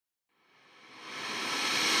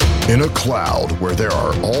In a cloud where there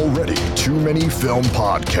are already too many film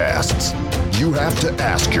podcasts, you have to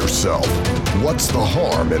ask yourself, what's the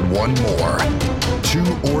harm in one more?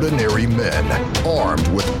 Two ordinary men armed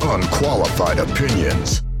with unqualified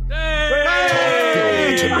opinions.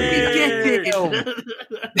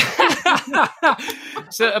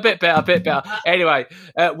 So a bit better. Anyway,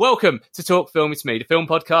 welcome to Talk Filmy to Me, the film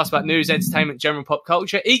podcast about news, entertainment, general pop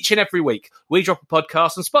culture. Each and every week, we drop a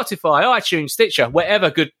podcast on Spotify, iTunes, Stitcher, wherever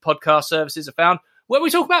good podcast services are found, where we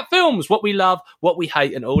talk about films, what we love, what we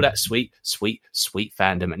hate, and all that sweet, sweet, sweet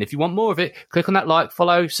fandom. And if you want more of it, click on that like,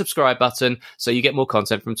 follow, subscribe button so you get more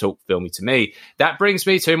content from Talk Filmy to Me. That brings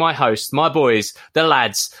me to my hosts, my boys, the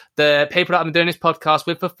lads, the people that I've been doing this podcast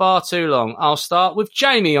with for far too long. I'll start with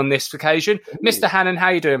Jamie on this occasion. Mr. Hannon, how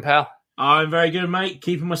you doing, pal? I'm very good, mate.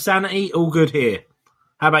 Keeping my sanity. All good here.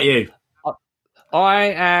 How about you? I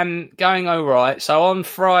am going all right. So on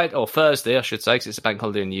Friday, or Thursday, I should say, because it's a bank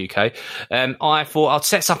holiday in the UK, I thought I'd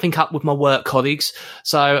set something up with my work colleagues.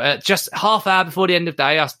 So just half hour before the end of the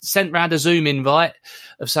day, I sent round a Zoom invite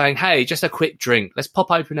of saying, hey, just a quick drink. Let's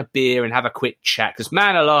pop open a beer and have a quick chat. Because,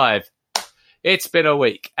 man alive, it's been a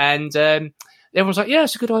week. And everyone's like, yeah,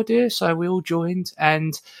 it's a good idea. So we all joined.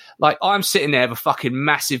 And, like, I'm sitting there with a fucking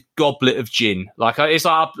massive goblet of gin. Like, it's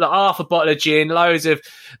like half a bottle of gin, loads of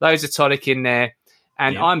tonic in there.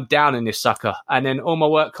 And yeah. I'm down in this sucker. And then all my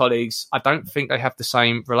work colleagues, I don't think they have the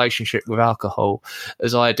same relationship with alcohol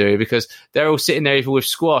as I do, because they're all sitting there either with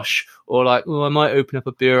squash or like, oh, I might open up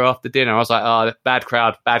a beer after dinner. I was like, oh, bad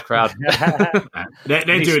crowd. they're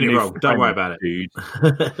doing it wrong. Don't worry about it.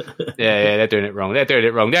 Yeah, they're doing it wrong. They're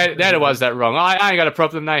the ones that are wrong. I ain't got a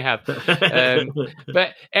problem. They have.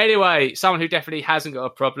 But anyway, someone who definitely hasn't got a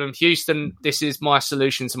problem. Houston, this is my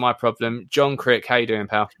solution to my problem. John Crick, how you doing,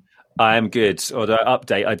 pal? I am good. Although,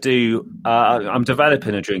 update, I do. I'm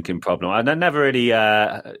developing a drinking problem. I never really.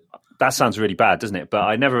 That sounds really bad, doesn't it? But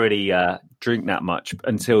I never really drink that much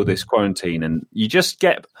until this quarantine, and you just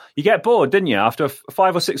get bored, didn't you? After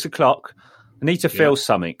 5 or 6 o'clock, I need to feel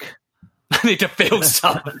something. I need to feel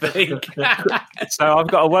something. So I've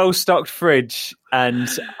got a well-stocked fridge, and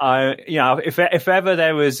if ever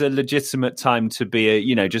there was a legitimate time to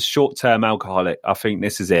be just short-term alcoholic, I think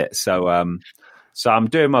this is it. So I'm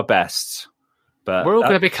doing my best. But we're all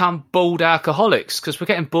going to become bald alcoholics because we're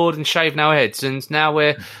getting bored and shaving our heads, and now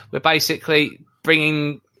we're basically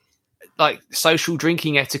bringing like social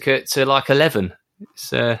drinking etiquette to like 11.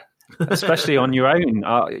 Especially on your own.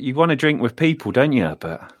 You want to drink with people, don't you?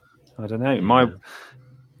 But I don't know.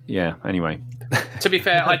 Anyway. To be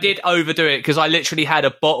fair, I did overdo it because I literally had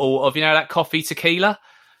a bottle of that coffee tequila.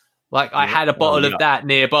 Like, I had a bottle of that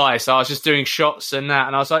nearby, so I was just doing shots and that,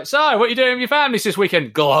 and I was like, so, what are you doing with your families this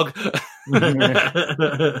weekend? Glog.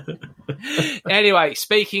 Anyway,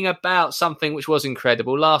 speaking about something which was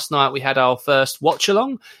incredible, last night we had our first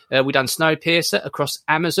watch-along. We done Snowpiercer across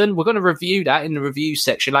Amazon. We're going to review that in the review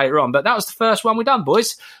section later on, but that was the first one we done,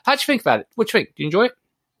 boys. How'd you think about it? What do you think? Do you enjoy it?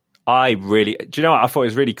 Do you know what? I thought it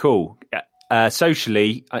was really cool.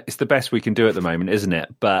 Socially, it's the best we can do at the moment, isn't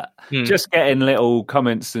it? But just getting little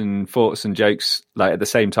comments and thoughts and jokes like at the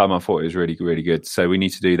same time, I thought it was really, really good. So we need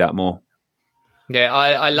to do that more. Yeah,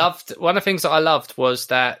 I loved, one of the things that I loved was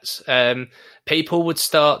that people would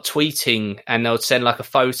start tweeting and they'll send like a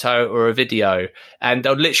photo or a video, and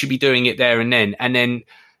they'll literally be doing it there and then. And then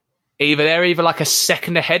they're like a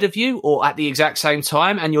second ahead of you or at the exact same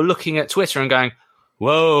time, and you're looking at Twitter and going,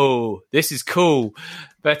 whoa, this is cool.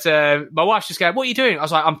 But my wife's just going, what are you doing? I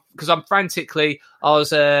was like, I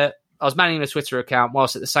was managing a Twitter account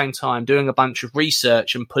whilst at the same time doing a bunch of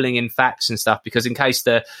research and pulling in facts and stuff, because in case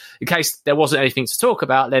there wasn't anything to talk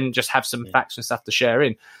about, then just have some facts and stuff to share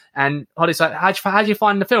in. And Holly's like, how'd you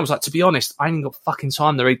find the film? I was like, to be honest, I ain't got fucking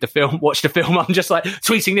time to read the film, watch the film. I'm just like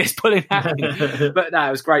tweeting this, pulling that in. But no,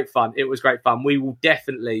 it was great fun. It was great fun. We will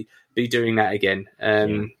definitely be doing that again.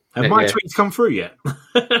 Have my tweets come through yet?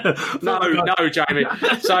 No, Jamie.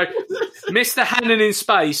 So, Mr. Hannon in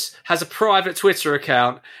Space has a private Twitter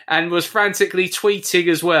account and was frantically tweeting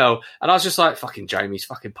as well. And I was just like, fucking Jamie's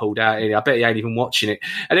fucking pulled out here. I bet he ain't even watching it.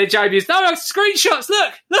 And then Jamie's, no, screenshots,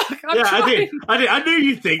 look, I'm trying. I did. I knew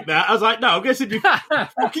you'd think that. I was like, no, I'm going to send you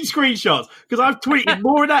fucking screenshots, because I've tweeted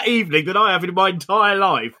more in that evening than I have in my entire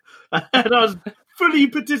life. And I was fully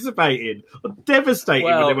participating. I'm devastated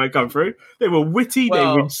when they won't come through. They were witty, they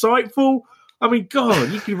were insightful. I mean,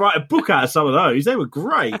 God, you could write a book out of some of those. They were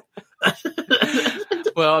great.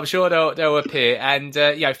 Well, I'm sure they'll appear. And,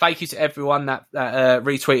 thank you to everyone that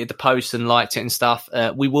retweeted the post and liked it and stuff.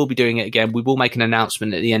 We will be doing it again. We will make an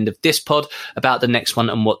announcement at the end of this pod about the next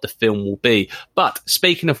one and what the film will be. But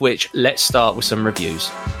speaking of which, let's start with some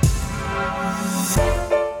reviews.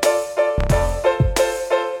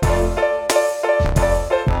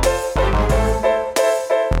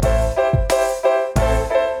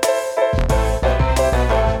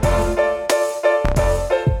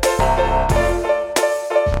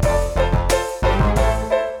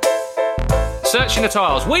 searching the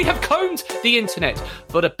tiles. We have combed the internet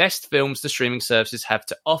for the best films the streaming services have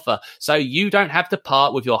to offer, so you don't have to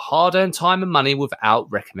part with your hard-earned time and money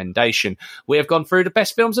without recommendation. We have gone through the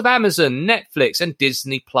best films of Amazon, Netflix, and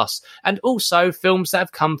Disney+, and also films that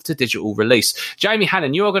have come to digital release. Jamie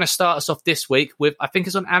Hannon, you are going to start us off this week with, I think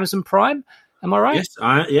it's on Amazon Prime. Am I right? Yes,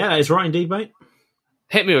 yeah, it's right indeed, mate.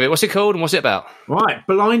 Hit me with it. What's it called and what's it about? Right,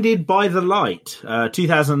 Blinded by the Light,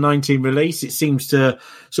 2019 release. It seems to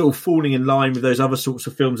sort of falling in line with those other sorts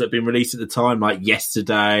of films that have been released at the time, like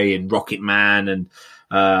Yesterday and Rocket Man and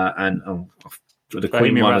the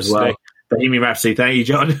Queen one as well. Bohemian Rhapsody. Thank you,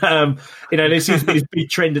 John. There seems to be this big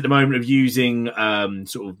trend at the moment of using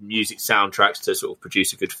sort of music soundtracks to sort of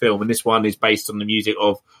produce a good film, and this one is based on the music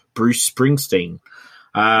of Bruce Springsteen.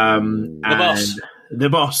 The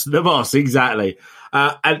boss, exactly.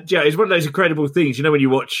 And yeah, it's one of those incredible things, when you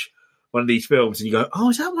watch one of these films and you go, "Oh,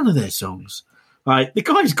 is that one of their songs?" Like, the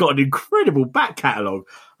guy's got an incredible back catalogue.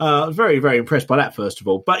 I was very, very impressed by that, first of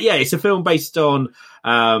all. But yeah, it's a film based on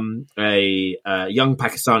a young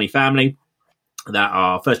Pakistani family that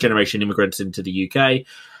are first generation immigrants into the UK,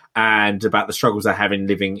 and about the struggles they're having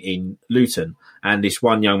living in Luton. And this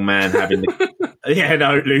one young man having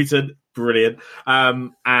Luton, brilliant.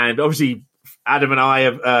 And obviously, Adam and I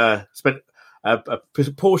have spent a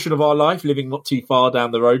portion of our life living not too far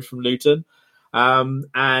down the road from Luton.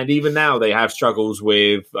 And even now they have struggles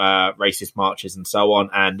with racist marches and so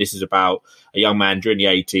on. And this is about a young man during the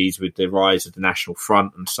 80s with the rise of the National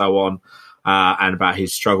Front and so on, and about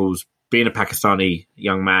his struggles being a Pakistani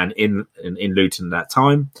young man in Luton at that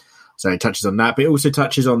time. So it touches on that, but it also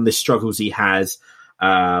touches on the struggles he has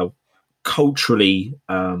culturally.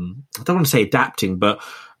 I don't want to say adapting, but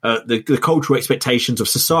the cultural expectations of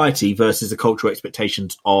society versus the cultural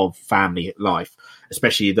expectations of family life,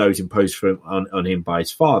 especially those imposed on him by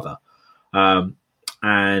his father. I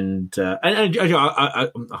was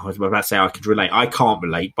about to say I could relate. I can't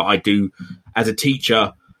relate, but I do. As a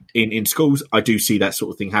teacher in schools, I do see that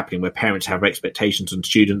sort of thing happening where parents have expectations on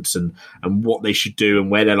students and what they should do and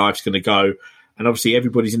where their life's going to go. And obviously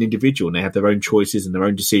everybody's an individual and they have their own choices and their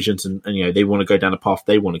own decisions and they want to go down a path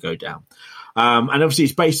they want to go down. And obviously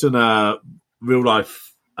it's based on a real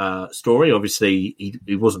life story. Obviously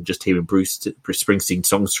he wasn't just hearing Bruce Springsteen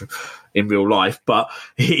songs in real life, but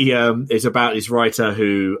he is about this writer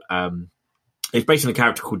who is based on a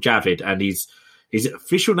character called Javid, and his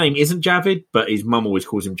official name isn't Javid, but his mum always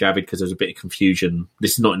calls him Javid because there's a bit of confusion.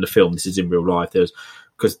 This is not in the film, this is in real life.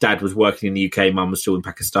 Because Dad was working in the UK, Mum was still in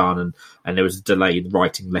Pakistan, and there was a delay in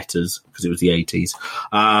writing letters because it was the 80s.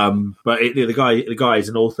 But the guy is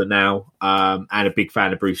an author now, and a big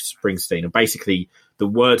fan of Bruce Springsteen. And basically, the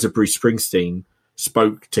words of Bruce Springsteen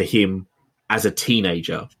spoke to him as a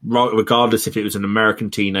teenager, regardless if it was an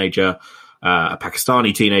American teenager, a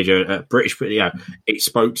Pakistani teenager, a British, it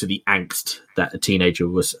spoke to the angst that the teenager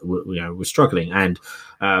was struggling, and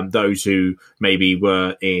those who maybe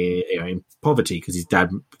were in poverty because his dad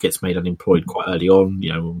gets made unemployed quite early on.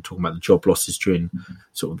 When we're talking about the job losses during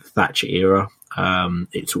sort of the Thatcher era,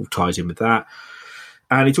 it sort of ties in with that.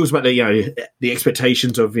 And he talks about the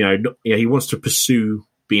expectations of he wants to pursue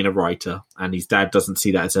being a writer, and his dad doesn't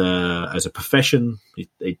see that as a profession.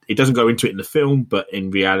 It doesn't go into it in the film, but in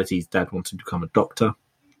reality, his dad wants him to become a doctor.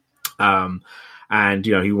 And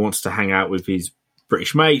he wants to hang out with his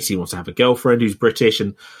British mates. He wants to have a girlfriend who's British,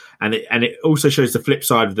 and it also shows the flip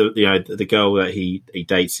side of the girl that he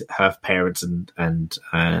dates, her parents, and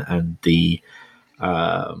the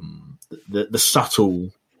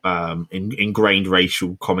subtle ingrained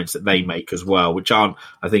racial comments that they make as well, which aren't.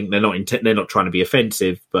 I think they're not trying to be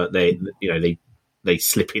offensive, but they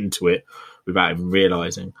slip into it without even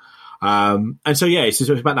realizing. And so it's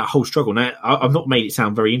just about that whole struggle. Now, I've not made it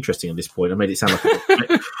sound very interesting at this point. I made it sound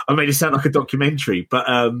like a documentary, but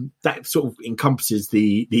that sort of encompasses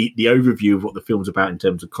the overview of what the film's about in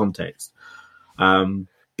terms of context. But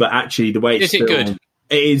actually, the way it's filmed, good?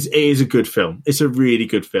 It is a good film. It's a really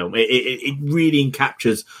good film. It really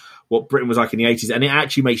captures what Britain was like in the 80s, and it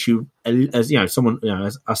actually makes you, as someone,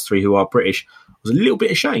 as us three who are British, was a little bit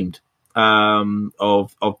ashamed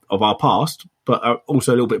of our past, but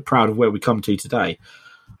also a little bit proud of where we come to today.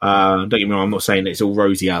 Don't get me wrong, I'm not saying that it's all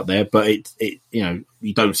rosy out there, but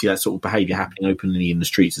you don't see that sort of behaviour happening openly in the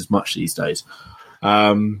streets as much these days.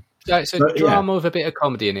 So it's a drama with a bit of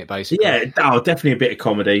comedy in it, basically. Yeah, definitely a bit of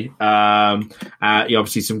comedy.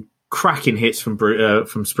 Obviously some cracking hits from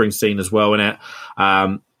Springsteen as well in it.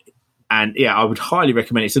 And I would highly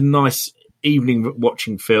recommend it. It's a nice evening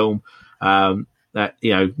watching film that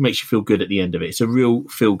makes you feel good at the end of it. It's a real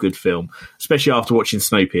feel good film, especially after watching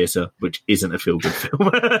Snowpiercer, which isn't a feel good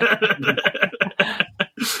film.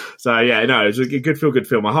 So yeah, no, it's a good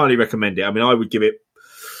film. I highly recommend it. I mean, I would give it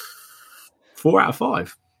 4 out of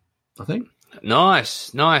 5. I think.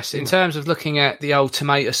 Nice. In terms of looking at the old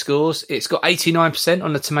tomato scores, it's got 89%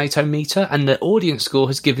 on the tomato meter, and the audience score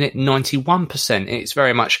has given it 91%. It's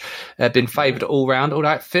very much been favoured all round,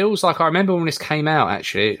 although it feels like I remember when this came out,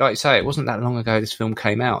 actually, like you say, it wasn't that long ago this film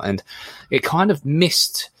came out, and it kind of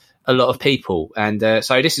missed a lot of people, and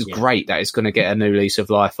so this is great that it's going to get a new lease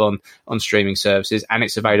of life on streaming services, and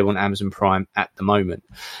it's available on Amazon Prime at the moment.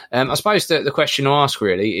 I suppose the question to ask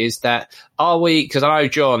really is that are we, because I know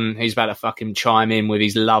John, he's about to fucking chime in with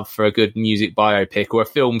his love for a good music biopic or a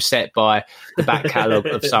film set by the back catalogue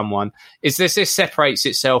of someone, is this separates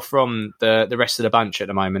itself from the rest of the bunch at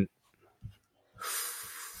the moment?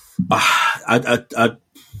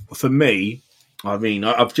 For me, I mean,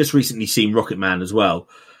 I've just recently seen Rocket Man as well.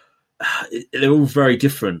 They're all very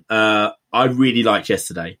different. I really liked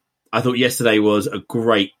Yesterday. I thought Yesterday was a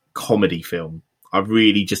great comedy film. I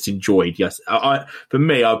really just enjoyed. Yes, for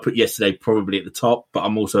me, I'd put Yesterday probably at the top, but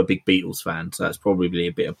I'm also a big Beatles fan, so that's probably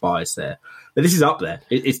a bit of bias there. But this is up there.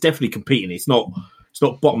 It's definitely competing. It's not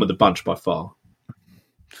bottom of the bunch by far.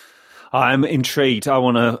 I'm intrigued.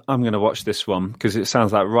 I'm going to watch this one because it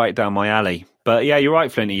sounds like right down my alley. But yeah, you're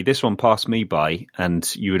right, Flinty. This one passed me by, and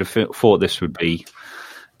you would have thought this would be.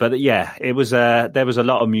 But yeah, it was. There was a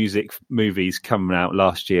lot of music movies coming out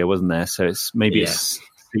last year, wasn't there? So it's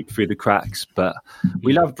seeped through the cracks. But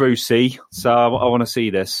we love Brucey, so I want to see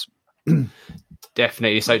this.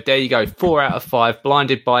 Definitely. So there you go. 4 out of 5.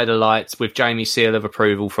 Blinded by the Lights with Jamie's seal of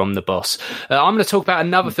approval from the boss. I'm going to talk about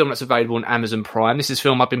another film that's available on Amazon Prime. This is a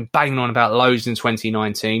film I've been banging on about loads in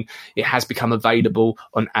 2019. It has become available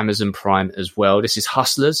on Amazon Prime as well. This is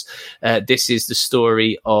Hustlers. This is the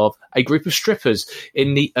story of a group of strippers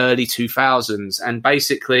in the early 2000s. And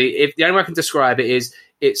basically, if the only way I can describe it is,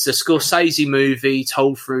 it's a Scorsese movie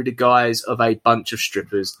told through the guise of a bunch of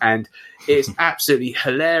strippers, and it's absolutely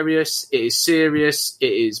hilarious. It is serious.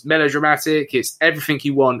 It is melodramatic. It's everything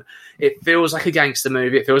you want. It feels like a gangster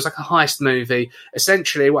movie. It feels like a heist movie.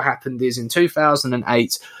 Essentially, what happened is in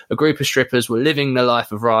 2008, a group of strippers were living the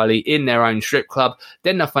life of Riley in their own strip club.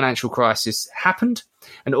 Then the financial crisis happened.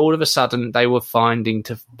 And all of a sudden, they were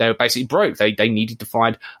basically broke. They needed to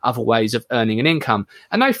find other ways of earning an income.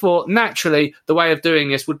 And they thought, naturally, the way of doing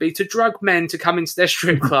this would be to drug men to come into their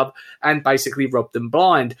strip club and basically rob them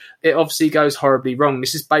blind. It obviously goes horribly wrong.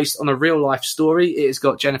 This is based on a real-life story. It has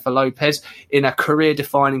got Jennifer Lopez in a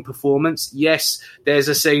career-defining performance. Yes, there's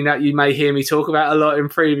a scene that you may hear me talk about a lot in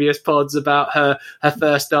previous pods about her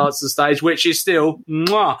first dance on stage, which is still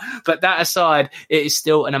mwah. But that aside, it is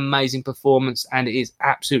still an amazing performance, and it is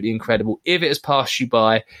absolutely incredible. If it has passed you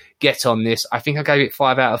by, get on this. I think I gave it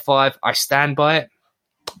 5 out of 5. I stand by it.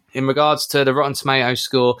 In regards to the Rotten Tomatoes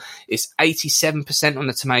score, it's 87% on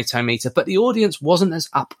the tomato meter, but the audience wasn't as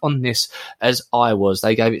up on this as I was.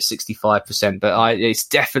 They gave it 65%, but it's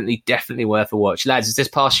definitely worth a watch. Lads, has this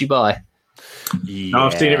passed you by? Yeah. No,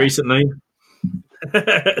 I've seen it recently.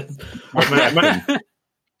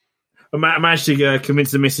 I managed to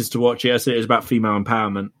convince the missus to watch it. I said it was about female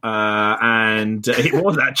empowerment, and it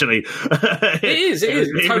was actually. It is.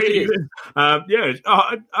 It totally is.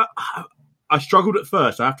 I struggled at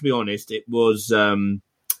first. I have to be honest. It was. I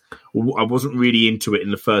wasn't really into it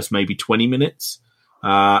in the first maybe 20 minutes,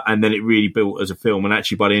 and then it really built as a film. And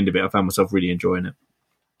actually, by the end of it, I found myself really enjoying it.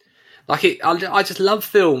 I just love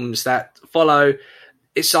films that follow.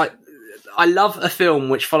 It's like. I love a film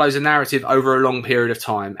which follows a narrative over a long period of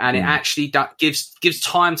time, and it actually gives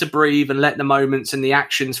time to breathe and let the moments and the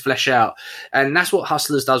actions flesh out. And that's what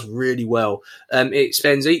Hustlers does really well. It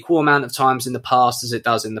spends equal amount of times in the past as it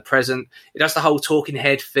does in the present. It does the whole talking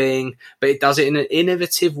head thing, but it does it in an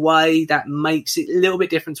innovative way that makes it a little bit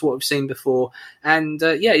different to what we've seen before. And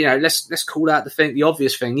let's call out the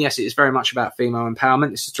obvious thing. Yes, it is very much about female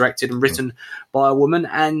empowerment. This is directed and written by a woman,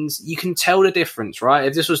 and you can tell the difference, right?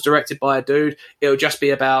 If this was directed by a dude, it'll just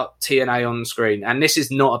be about TNA on screen, and this is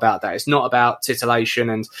not about that. It's not about titillation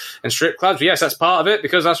and strip clubs. Yes, that's part of it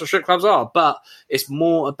because that's what strip clubs are, but it's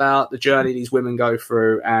more about the journey these women go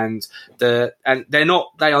through, and they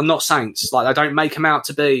are not saints. Like, they don't make them out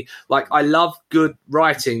to be. Like, I love good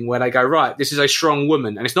writing where they go, right, this is a strong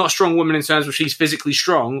woman, and it's not a strong woman in terms of she's physically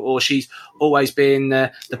strong or she's always been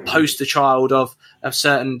the poster child of a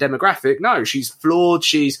certain demographic. No, she's flawed.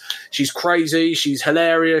 She's crazy. She's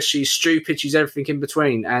hilarious. She's stupid. She's everything in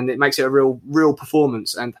between, and it makes it a real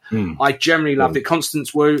performance. And I generally loved it.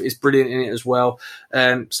 Constance Wu is brilliant in it as well.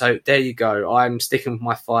 So there you go. I'm sticking with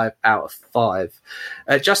my 5 out of 5.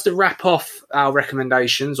 Just to wrap off our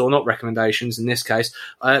recommendations, or not recommendations in this case,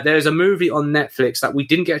 there's a movie on Netflix that we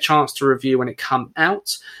didn't get a chance to review when it came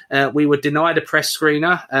out. We were denied a press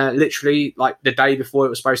screener literally like the day before it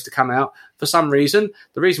was supposed to come out for some reason.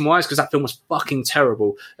 The reason why is because that film was fucking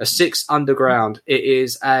terrible. A 6 Underground. It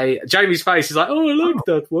is Jamie's face is like, oh, I like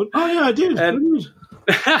that one. Oh yeah, I did.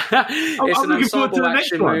 It's an ensemble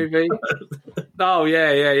action movie. Oh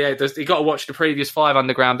yeah. You got to watch the previous 5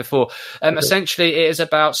 Underground before. Essentially, it is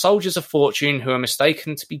about soldiers of fortune who are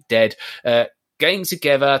mistaken to be dead, getting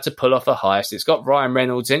together to pull off a heist. It's got Ryan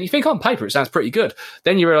Reynolds in. You think on paper it sounds pretty good.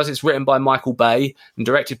 Then you realise it's written by Michael Bay and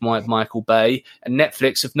directed by Michael Bay, and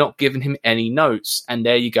Netflix have not given him any notes. And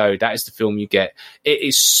there you go. That is the film you get.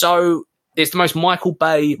 It's the most Michael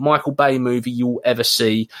Bay movie you'll ever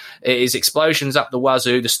see. It is explosions up the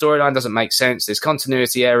wazoo. The storyline doesn't make sense. There's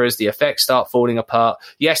continuity errors. The effects start falling apart.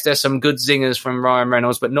 Yes, there's some good zingers from Ryan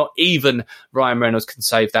Reynolds, but not even Ryan Reynolds can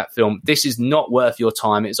save that film. This is not worth your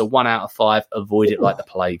time. It's a 1 out of 5. Avoid it like the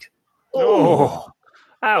plague. Oh,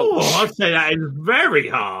 ouch. I'd say that is very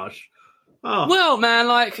harsh. Oh. Well, man,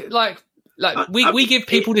 we give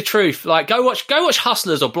people the truth. Like, go watch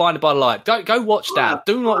Hustlers or Blinded by the Light. Go watch that.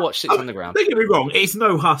 Do not watch 6 Underground. Don't get me wrong. It's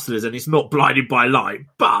no Hustlers and it's not Blinded by Light,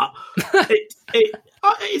 but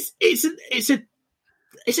it's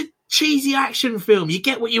a cheesy action film. You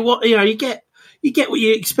get what you want. You get what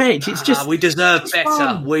you expect. It's just we deserve better.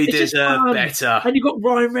 Fun. We deserve better. And you've got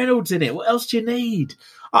Ryan Reynolds in it. What else do you need?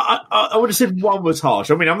 I would have said 1 was harsh.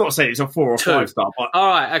 I mean, I'm not saying it's a 4 or 5 star. But all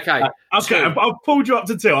right, okay. Okay, I've pulled you up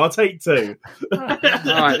to 2. I'll take 2. All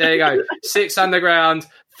right, there you go. 6 Underground,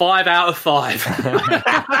 5 out of 5.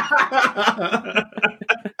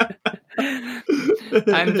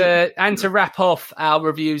 And to wrap off our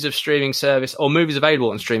reviews of streaming service or movies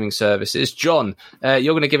available on streaming services, John,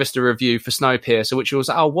 you're going to give us the review for Snowpiercer, which was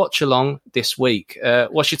our watch along this week.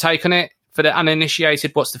 What's your take on it? For the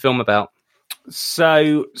uninitiated, what's the film about?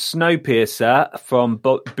 So, Snowpiercer from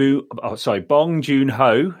Bong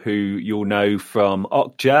Joon-ho, who you'll know from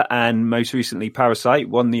Okja and most recently Parasite,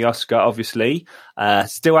 won the Oscar, obviously.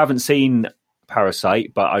 Still haven't seen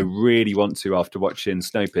Parasite, but I really want to after watching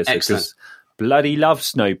Snowpiercer. Because bloody love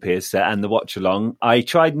Snowpiercer and the watch along. I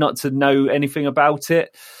tried not to know anything about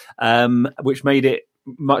it, which made it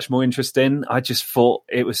much more interesting. I just thought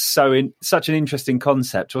it was such an interesting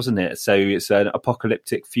concept, wasn't it? So it's an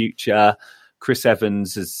apocalyptic future. Chris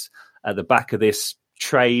Evans is at the back of this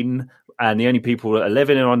train, and the only people that are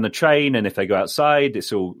living are on the train. And if they go outside,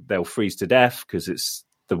 they'll freeze to death because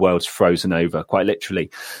the world's frozen over, quite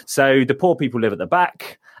literally. So the poor people live at the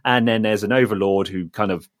back, and then there's an overlord who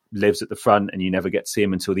kind of lives at the front, and you never get to see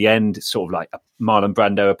him until the end. It's sort of like a Marlon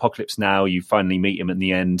Brando Apocalypse Now. You finally meet him in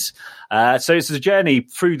the end. So it's a journey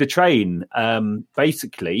through the train,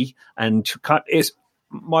 basically, and it's.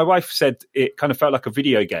 My wife said it kind of felt like a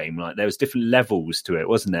video game. Like there was different levels to it,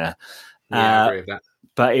 wasn't there? Yeah, I agree with that.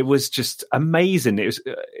 But it was just amazing. It was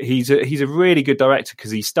he's a really good director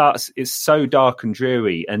because he starts. It's so dark and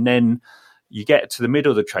dreary, and then you get to the middle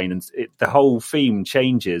of the train, and the whole theme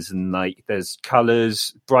changes, and like there's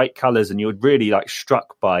colors, bright colors, and you're really like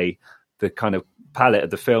struck by the kind of palette of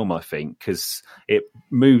the film. I think because it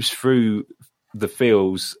moves through the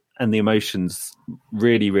feels and the emotions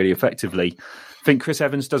really, really effectively. I think Chris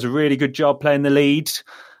Evans does a really good job playing the lead.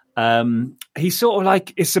 He's sort of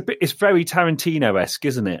like it's very Tarantino-esque,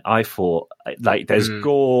 isn't it? I thought like there's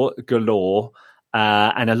gore galore,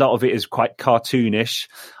 and a lot of it is quite cartoonish.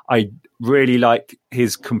 I really like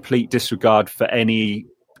his complete disregard for any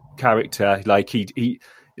character. Like he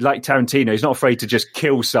like Tarantino, he's not afraid to just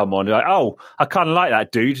kill someone. Like, oh, I kind of like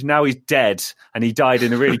that dude. Now he's dead, and he died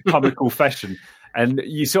in a really comical fashion, and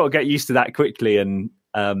you sort of get used to that quickly. And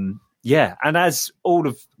yeah, and as all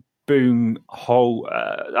of Bong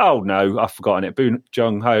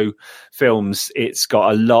Joon-ho films, it's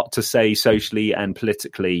got a lot to say socially and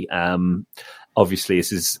politically. Obviously,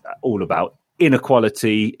 this is all about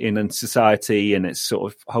inequality in society, and it's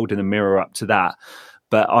sort of holding a mirror up to that.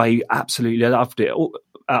 But I absolutely loved it.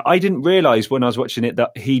 I didn't realise when I was watching it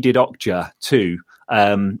that he did Okja too,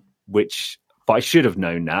 but I should have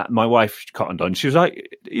known that. My wife cottoned on. She was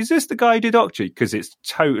like, is this the guy who did Okja? Because it's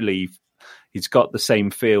totally, he's got the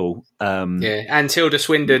same feel. Yeah, and Tilda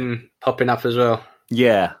Swinton popping up as well.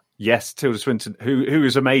 Yeah, yes, Tilda Swinton, who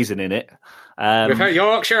is amazing in it. With her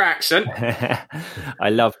Yorkshire accent. I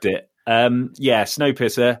loved it. Yeah,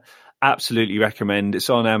 Snowpiercer. absolutely recommend. It's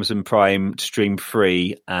on Amazon Prime, stream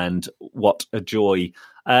free, and what a joy.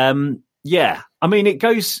 Yeah, I mean, it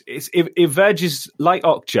verges, like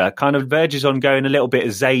Okja, kind of verges on going a little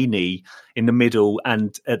bit zany in the middle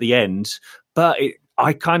and at the end, but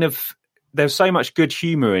there's so much good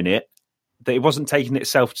humour in it that it wasn't taking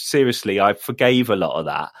itself seriously. I forgave a lot of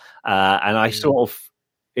that, and I sort of,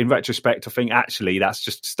 in retrospect, I think actually that's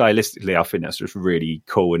just stylistically, I think that's just really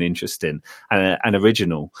cool and interesting and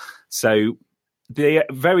original. So the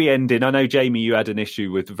very ending, I know, Jamie, you had an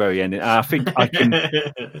issue with the very ending. I think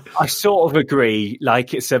I sort of agree.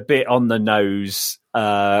 Like, it's a bit on the nose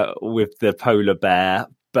with the polar bear,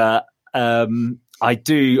 but I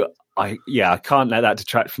can't let that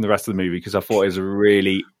detract from the rest of the movie, because I thought it was a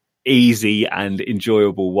really easy and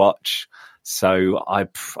enjoyable watch. So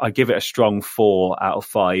I give it a strong 4 out of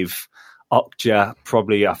 5. Okja,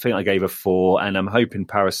 probably, I think I gave a 4, and I'm hoping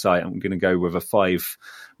Parasite, I'm going to go with a 5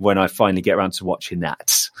 when I finally get around to watching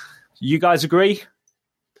that. You guys agree?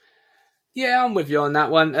 Yeah, I'm with you on that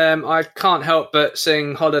one. I can't help but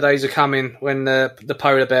sing "Holidays Are Coming" when the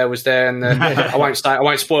polar bear was there, and I won't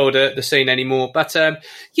spoil the scene anymore. But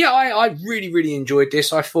I really, really enjoyed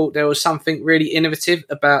this. I thought there was something really innovative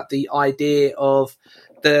about the idea of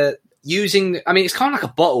it's kind of like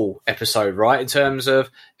a bottle episode, right? In terms of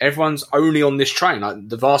everyone's only on this train. Like,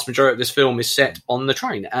 the vast majority of this film is set on the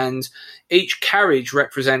train, and each carriage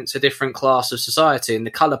represents a different class of society, and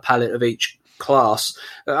the colour palette of each class.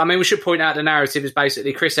 I mean, we should point out the narrative is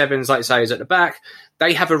basically Chris Evans, like I say, is at the back.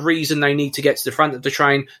 They have a reason they need to get to the front of the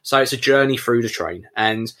train, so it's a journey through the train.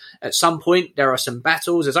 And at some point, there are some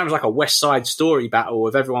battles. It's almost like a West Side Story battle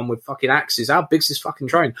with everyone with fucking axes. How big's this fucking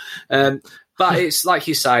train? But it's like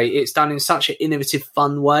you say, it's done in such an innovative,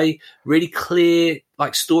 fun way, really clear,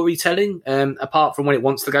 like, storytelling, apart from when it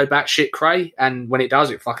wants to go batshit cray, and when it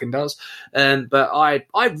does, it fucking does. But I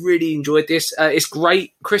really enjoyed this. It's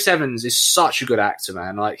great. Chris Evans is such a good actor,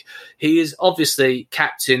 man. Like, he is obviously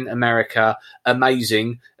Captain America,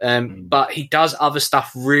 amazing, but he does other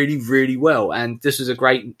stuff really, really well. And this was a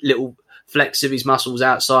great little flex of his muscles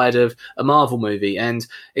outside of a Marvel movie, and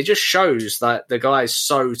it just shows that the guy is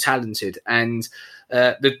so talented. And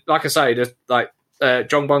like I say,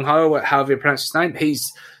 Jong Bong-ho, however you pronounce his name,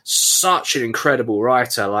 he's such an incredible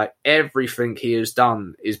writer. Like, everything he has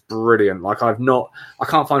done is brilliant. Like, I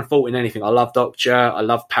can't find fault in anything. I love Okja, I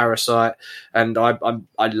love Parasite, and I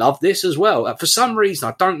love this as well. For some reason,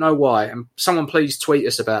 I don't know why, and someone please tweet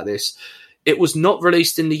us about this, it was not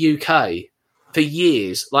released in the UK for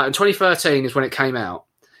years. Like, in 2013 is when it came out,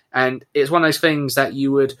 and it's one of those things that you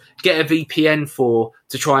would get a VPN for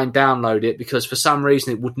to try and download it, because for some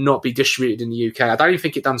reason it would not be distributed in the UK. I don't even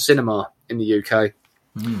think it done cinema in the UK.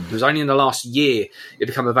 It was only in the last year it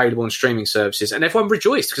became available on streaming services, and everyone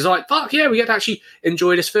rejoiced because, like, fuck yeah, we get to actually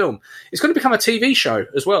enjoy this film. It's going to become a TV show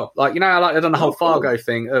as well. Like, like they've done the whole Fargo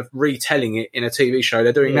thing of retelling it in a TV show.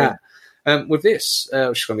 They're doing that with this,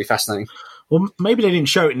 which is going to be fascinating. Well, maybe they didn't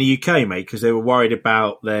show it in the UK, mate, because they were worried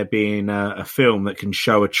about there being a film that can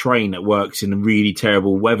show a train that works in really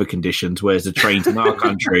terrible weather conditions, whereas the trains in our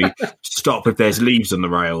country stop if there's leaves on the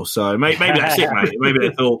rail. So maybe that's it, mate. Maybe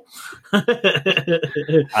they thought.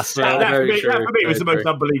 That for me was the most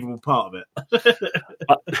unbelievable part of it.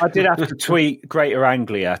 I did have to tweet Greater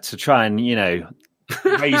Anglia to try and,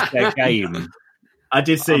 raise their game. I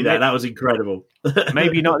did see that. That was incredible.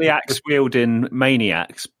 Maybe not the axe-wielding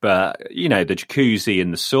maniacs, but, the jacuzzi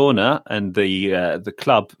and the sauna and the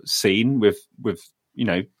club scene with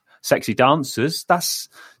sexy dancers. That's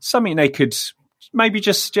something they could maybe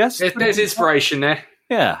just suggest. There's inspiration there.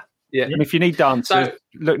 Yeah. And if you need dancers,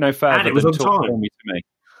 look no further. And it was on time. To me.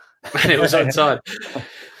 And it was on time.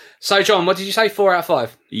 So, John, what did you say? 4 out of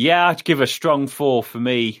 5? Yeah, I'd give a strong 4 for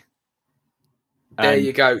me. There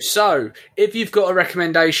you go. So, if you've got a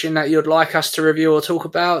recommendation that you'd like us to review or talk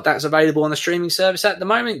about that's available on the streaming service at the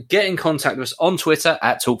moment, get in contact with us on Twitter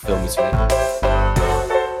at TalkFilmy.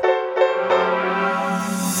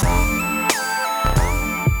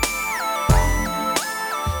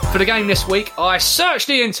 For the game this week, I searched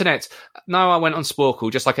the internet. No, I went on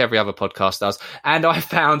Sporkle, just like every other podcast does, and I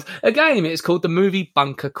found a game. It's called the Movie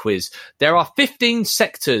Bunker Quiz. There are 15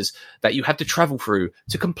 sectors that you have to travel through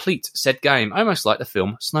to complete said game, almost like the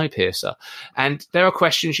film Snowpiercer. And there are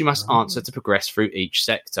questions you must answer to progress through each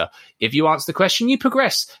sector. If you answer the question, you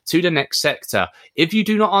progress to the next sector. If you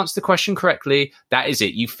do not answer the question correctly, that is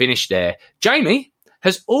it. You finish there. Jamie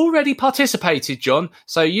has already participated, John,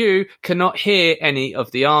 so you cannot hear any of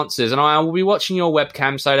the answers. And I will be watching your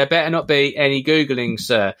webcam, so there better not be any Googling,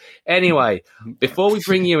 sir. Anyway, before we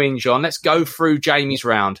bring you in, John, let's go through Jamie's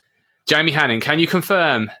round. Jamie Hannon, can you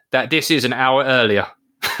confirm that this is an hour earlier?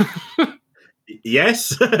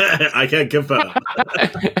 Yes, I can confirm.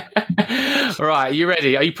 Right, are you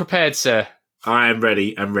ready? Are you prepared, sir? I am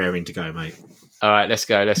ready and raring to go, mate. All right, let's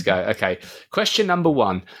go. Okay. Question number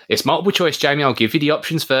 1. It's multiple choice, Jamie. I'll give you the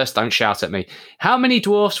options first. Don't shout at me. How many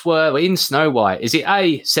dwarfs were in Snow White? Is it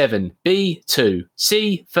A, 7, B, 2,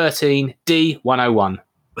 C, 13, D, 101?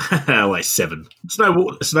 Oh, wait, 7. Snow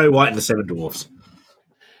White and the 7 Dwarfs.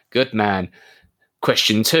 Good man.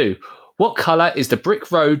 Question 2. What colour is the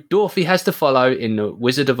brick road Dorothy has to follow in The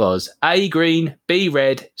Wizard of Oz? A, green, B,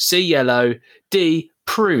 red, C, yellow, D,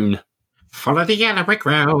 prune. Follow the yellow brick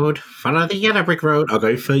road. Follow the yellow brick road. I'll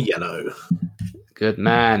go for yellow. Good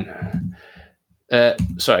man.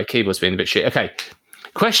 Sorry, keyboard's being a bit shit. Okay.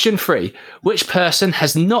 Question 3. Which person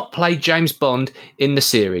has not played James Bond in the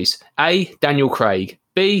series? A, Daniel Craig.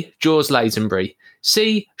 B, George Lazenby.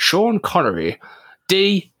 C, Sean Connery.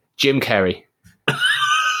 D, Jim Carrey.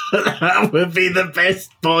 That would be the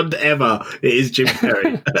best Bond ever. It is Jim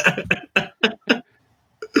Carrey.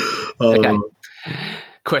 Okay.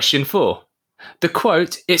 Question 4. The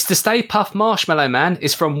quote, "It's the Stay Puft Marshmallow Man,"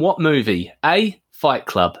 is from what movie? A, Fight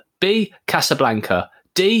Club. B, Casablanca.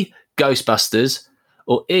 D, Ghostbusters.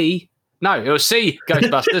 Or E, no, it was C,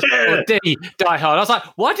 Ghostbusters. Or D, Die Hard. I was like,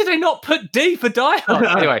 why did they not put D for Die Hard?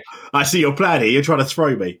 Anyway. I see your plan here. You're trying to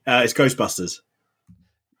throw me. It's Ghostbusters.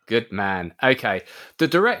 Good man. Okay. The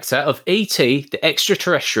director of E.T. the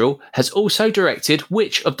Extraterrestrial has also directed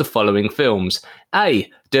which of the following films?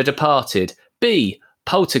 A, The Departed. B,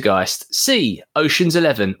 Poltergeist. C, Ocean's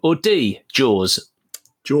 11. Or D, Jaws.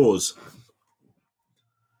 Jaws.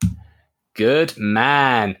 Good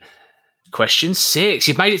man. Question 6.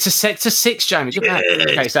 You've made it to Sector 6, Jamie. Good man.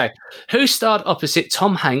 Okay, so who starred opposite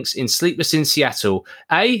Tom Hanks in Sleepless in Seattle?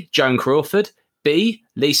 A, Joan Crawford. B,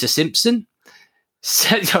 Lisa Simpson.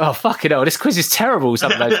 Oh, fucking hell. This quiz is terrible.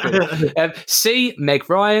 Some of those C, Meg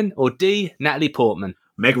Ryan. Or D, Natalie Portman.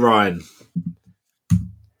 Meg Ryan.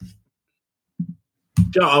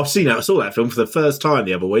 I've seen that. I saw that film for the first time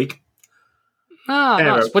the other week. Ah,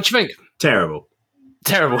 nice. What do you think? Terrible.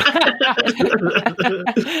 The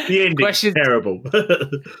ending. Terrible.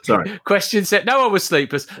 Sorry. Question 7. No one was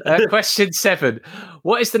sleepers. Question 7.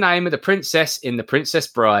 What is the name of the princess in The Princess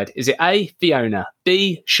Bride? Is it A, Fiona,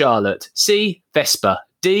 B, Charlotte, C, Vesper,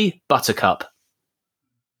 D, Buttercup?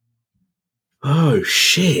 Oh,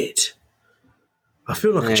 shit. I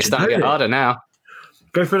feel like it's starting to get harder now.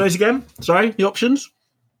 Go through those again. Sorry, the options?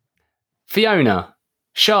 Fiona,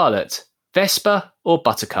 Charlotte, Vesper, or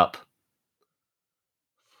Buttercup?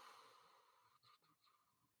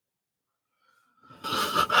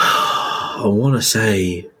 I want to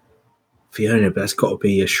say Fiona, but that's got to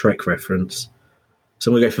be a Shrek reference.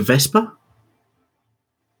 So we'll go for Vesper?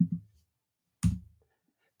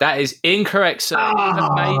 That is incorrect, sir.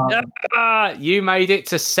 You made it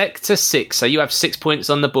to Sector 6, so you have 6 points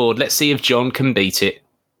on the board. Let's see if John can beat it.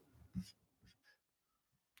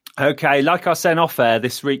 Okay, like I said off air,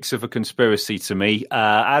 this reeks of a conspiracy to me.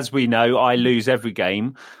 As we know, I lose every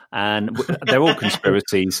game, and they're all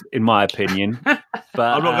conspiracies, in my opinion.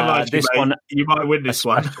 But I'm not going to lie to you, mate. You might win this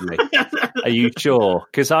one. Are you sure?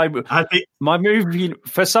 Because I think my movie,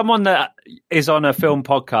 for someone that is on a film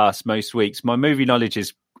podcast most weeks, my movie knowledge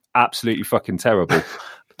is absolutely fucking terrible.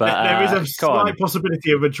 But there is a slight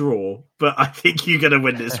possibility of a draw, but I think you're going to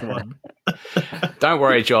win this one. Don't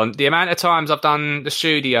worry, John. The amount of times I've done the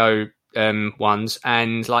studio ones,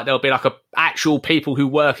 and like there'll be like actual people who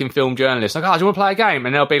work in film journalists, like, oh, do you want to play a game?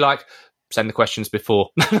 And they'll be like, send the questions before.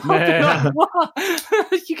 Like, what?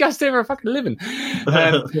 You guys do it for a fucking living.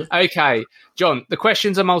 Okay, John, the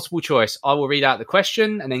questions are multiple choice. I will read out the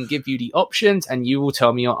question and then give you the options, and you will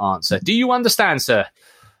tell me your answer. Do you understand, sir?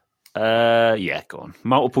 Yeah, go on.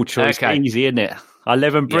 Multiple choice, okay. Easy, isn't it? I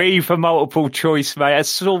live and breathe for multiple choice, mate. It's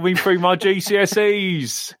saw me through my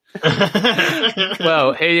GCSEs.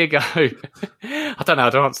 Well, here you go. I don't know how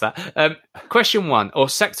to answer that. Question 1, or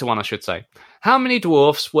Sector 1, I should say. How many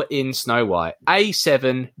dwarfs were in Snow White?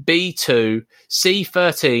 A7, B2,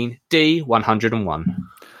 C13, D101.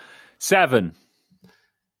 7.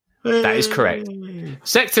 That is correct.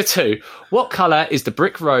 Sector 2. What colour is the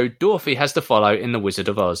brick road Dorothy has to follow in The Wizard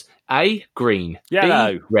of Oz? A, green.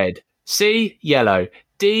 Yellow. B, red. C, yellow.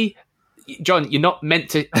 D, John, you're not meant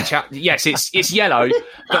to chat. Yes, it's yellow,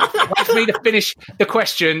 but wait for me to finish the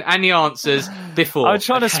question and the answers before. I'm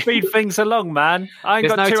trying to speed things along, man. I ain't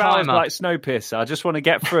got 2 hours like Snowpiercer. I just want to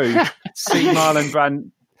get through, see Marlon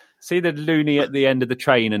Brand, see the loony at the end of the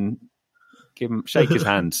train and shake his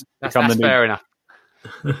hand. That's fair enough.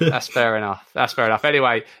 That's fair enough.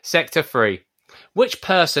 Anyway, Sector 3. Which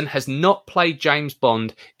person has not played James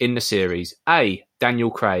Bond in the series? A, Daniel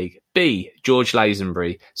Craig. B. George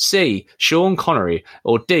Lazenby, C. Sean Connery,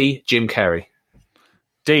 or D. Jim Carrey?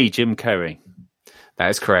 D. Jim Carrey. That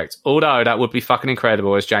is correct. Although that would be fucking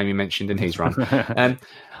incredible, as Jamie mentioned in his run.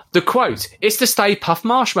 The quote, "It's the Stay Puft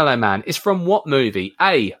Marshmallow Man," is from what movie?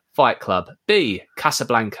 A. Fight Club, B.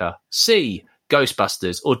 Casablanca, C.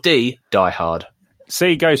 Ghostbusters, or D. Die Hard?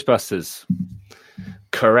 C. Ghostbusters.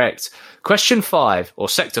 Correct. Question 5, or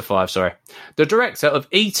Sector 5, sorry. The director of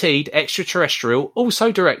E.T. Extraterrestrial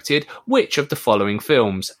also directed which of the following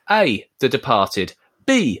films? A. The Departed,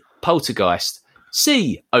 B. Poltergeist,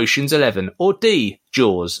 C. Ocean's 11, or D.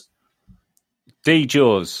 Jaws? D.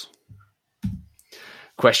 Jaws.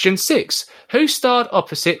 Question 6. Who starred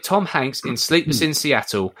opposite Tom Hanks in Sleepless in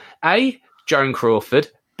Seattle? A. Joan Crawford,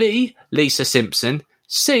 B. Lisa Simpson,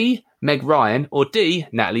 C. Meg Ryan, or D.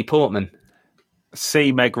 Natalie Portman?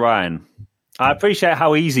 C. Meg Ryan. I appreciate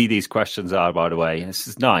how easy these questions are, by the way. This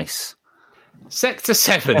is nice. Sector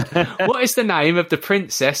 7. What is the name of the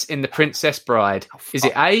princess in The Princess Bride? Is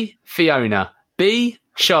it A. Fiona, B.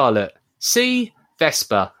 Charlotte, C.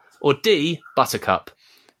 Vesper, or D. Buttercup?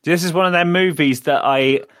 This is one of them movies that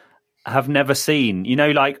I have never seen. You know,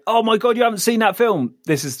 like, oh my God, you haven't seen that film.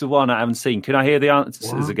 This is the one I haven't seen. Can I hear the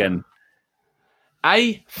answers again?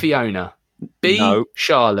 A. Fiona, B. No.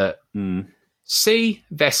 Charlotte, C.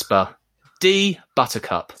 Vesper, D.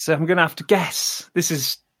 Buttercup. So I'm going to have to guess. This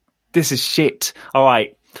is shit. All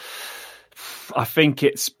right. I think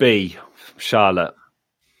it's B. Charlotte.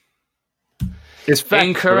 It's Vesper,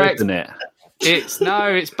 incorrect, isn't it? It's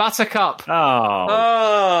Buttercup.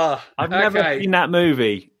 I've never seen that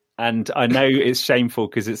movie, and I know it's shameful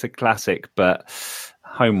because it's a classic, but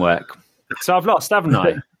homework. So I've lost, haven't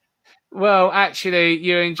I? Well, actually,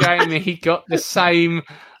 you and Jamie got the same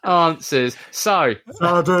answers. So,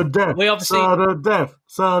 sudden death. We obviously sudden death.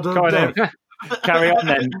 Sudden death. Carry on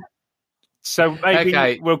then. So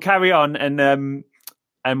maybe we'll carry on, and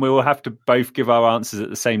we will have to both give our answers at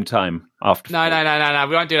the same time after. No.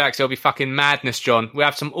 We won't do that because it'll be fucking madness, John. We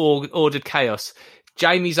have some ordered chaos.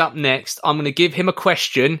 Jamie's up next. I'm going to give him a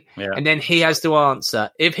question, and then he has to answer.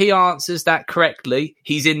 If he answers that correctly,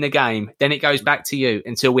 he's in the game. Then it goes back to you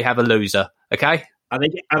until we have a loser. Okay? Are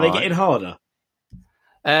they getting harder?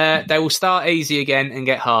 They will start easy again and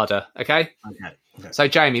get harder. Okay? Okay. So,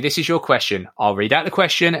 Jamie, this is your question. I'll read out the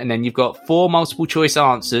question, and then you've got 4 multiple choice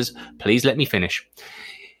answers. Please let me finish.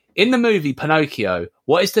 In the movie Pinocchio,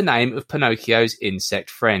 what is the name of Pinocchio's insect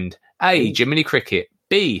friend? A. Jiminy Cricket,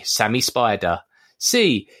 B. Sammy Spider,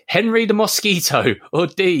 C. Henry the Mosquito, or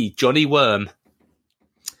D. Johnny Worm?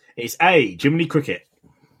 It's A. Jiminy Cricket.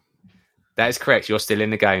 That is correct. You're still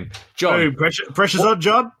in the game. John. Oh, pressure's on,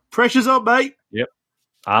 John. Pressure's on, mate. Yep.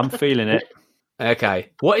 I'm feeling it.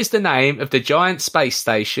 Okay. What is the name of the giant space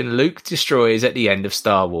station Luke destroys at the end of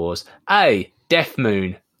Star Wars? A. Death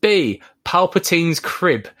Moon, B. Palpatine's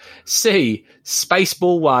crib, C.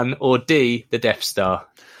 Spaceball 1, or D. the Death Star?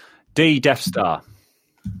 D. Death Star.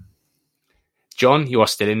 John, you are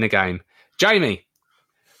still in the game. Jamie,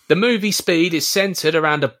 the movie Speed is centred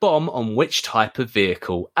around a bomb on which type of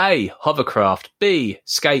vehicle? A. Hovercraft, B.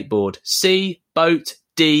 Skateboard, C. Boat,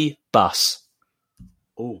 D. Bus?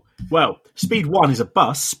 Oh, well, Speed 1 is a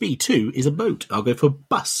bus. Speed 2 is a boat. I'll go for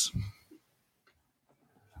bus.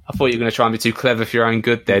 I thought you were going to try and be too clever for your own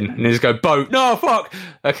good then, and then just go, boat. No, fuck.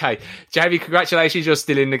 Okay, Jamie, congratulations, you're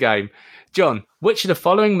still in the game. John, which of the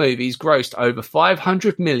following movies grossed over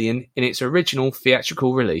 $500 million in its original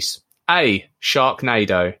theatrical release? A.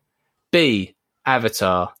 Sharknado, B.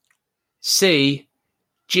 Avatar, C.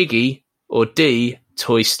 Jiggy, or D.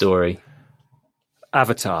 Toy Story?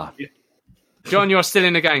 Avatar. John, you're still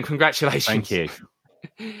in the game. Congratulations. Thank you.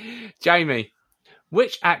 Jamie,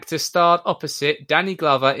 which actor starred opposite Danny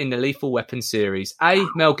Glover in the Lethal Weapon series? A.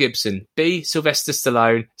 Mel Gibson, B. Sylvester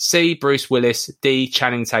Stallone, C. Bruce Willis, D.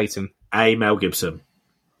 Channing Tatum? A. Mel Gibson.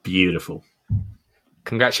 Beautiful.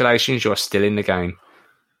 Congratulations, you're still in the game.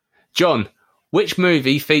 John, which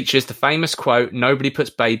movie features the famous quote, "Nobody puts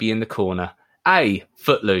baby in the corner"? A.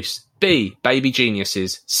 Footloose, B. Baby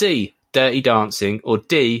Geniuses, C. Dirty Dancing, or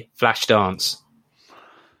D. Flashdance?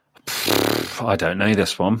 I don't know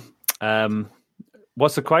this one.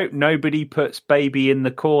 What's the quote? Nobody puts baby in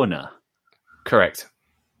the corner. Correct.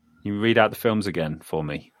 You read out the films again for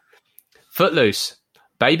me. Footloose,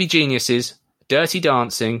 Baby Geniuses, Dirty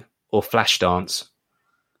Dancing, or Flashdance?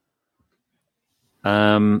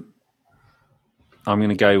 I'm going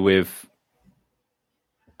to go with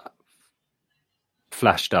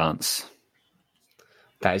Flashdance.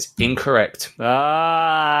 That is incorrect.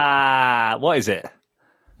 What is it?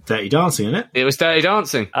 Dirty Dancing, isn't it? It was Dirty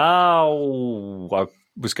Dancing. Oh, I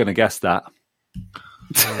was going to guess that.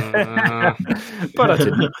 But I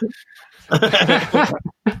didn't.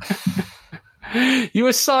 You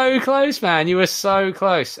were so close, man. You were so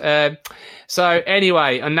close. So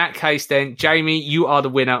anyway, in that case then, Jamie, you are the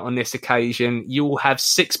winner on this occasion. You will have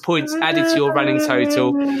 6 points added to your running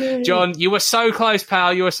total. John, you were so close,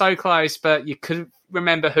 pal. You were so close, but you couldn't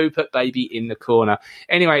remember who put baby in the corner.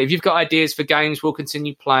 Anyway, if you've got ideas for games, we'll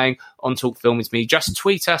continue playing on Talk Film With Me. Just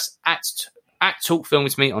tweet us at Talk Film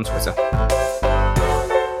With Me on Twitter.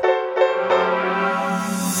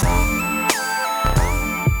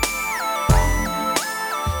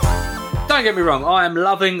 Don't get me wrong, I am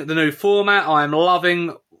loving the new format. I am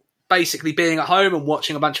loving basically being at home and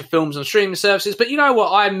watching a bunch of films on streaming services. But you know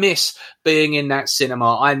what? I miss being in that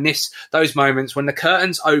cinema. I miss those moments when the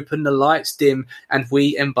curtains open, the lights dim, and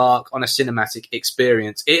we embark on a cinematic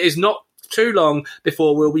experience. It is not too long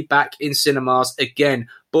before we'll be back in cinemas again.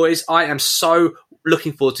 Boys, I am so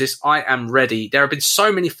looking forward to this. I am ready. There have been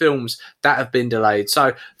so many films that have been delayed.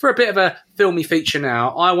 So for a bit of a filmy feature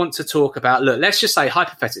now, I want to talk about, look, let's just say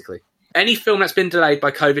hypothetically, any film that's been delayed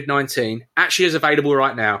by COVID-19 actually is available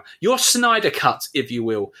right now. Your Snyder Cut, if you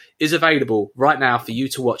will, is available right now for you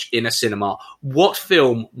to watch in a cinema. What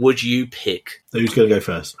film would you pick? Who's going to go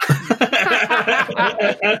first?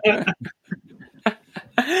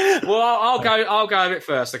 Well, I'll go a bit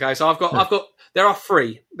first. Okay, so I've got. There are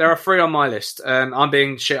three. There are three on my list. I'm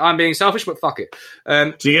being selfish, but fuck it.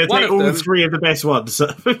 So you're going to take all three of the best ones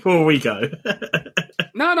before we go?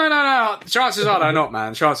 No. Chances are they're not,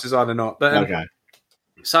 man. Chances are they're not. But, okay.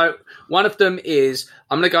 So one of them is,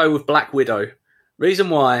 I'm going to go with Black Widow. Reason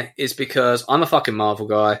why is because I'm a fucking Marvel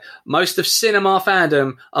guy. Most of cinema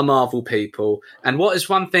fandom are Marvel people. And what is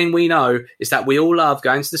one thing we know is that we all love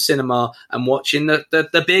going to the cinema and watching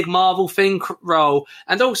the big Marvel thing roll.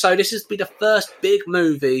 And also, this is to be the first big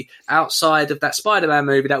movie outside of that Spider-Man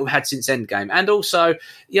movie that we've had since Endgame. And also,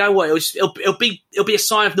 you know what? It'll be a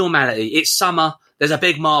sign of normality. It's summer. There's a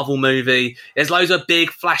big Marvel movie. There's loads of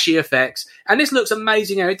big flashy effects. And this looks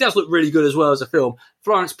amazing. It does look really good as well as a film.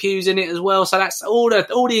 Florence Pugh's in it as well. So that's all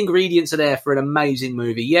the ingredients are there for an amazing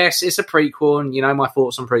movie. Yes, it's a prequel, and you know my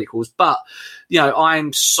thoughts on prequels. But, you know,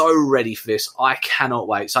 I'm so ready for this. I cannot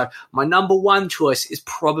wait. So my number one choice is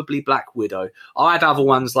probably Black Widow. I had other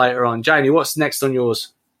ones later on. Jamie, what's next on yours?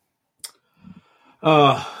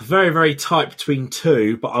 Very, very tight between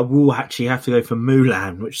two, but I will actually have to go for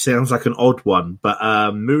Mulan, which sounds like an odd one. But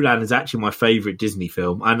Mulan is actually my favourite Disney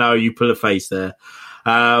film. I know you pull a face there.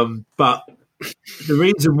 But the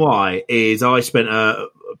reason why is I spent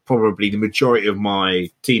probably the majority of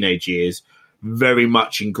my teenage years very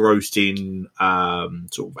much engrossed in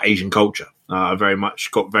sort of Asian culture. I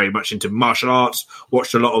got very much into martial arts,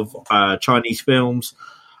 watched a lot of Chinese films.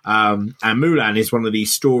 And Mulan is one of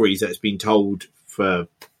these stories that's been told for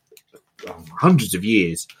hundreds of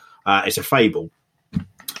years. It's a fable.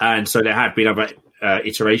 And so there have been other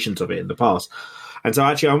iterations of it in the past. And so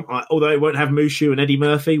actually, although it won't have Mushu and Eddie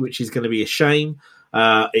Murphy, which is going to be a shame,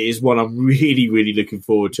 it is one I'm really, really looking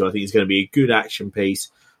forward to. I think it's going to be a good action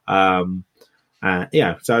piece. I know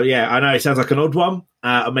it sounds like an odd one.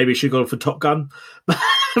 Maybe I should go for Top Gun, but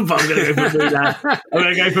I'm going to go for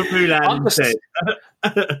Mulan. Instead.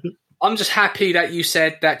 I'm just happy that you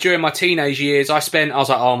said that during my teenage years, I was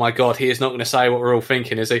like, oh my God, he is not going to say what we're all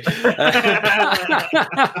thinking, is he? But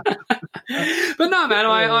no, man,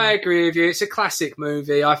 I agree with you. It's a classic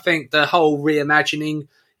movie. I think the whole reimagining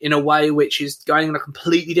in a way which is going in a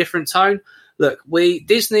completely different tone. Look,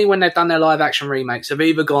 Disney, when they've done their live action remakes, have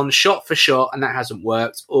either gone shot for shot and that hasn't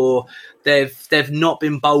worked, or they've not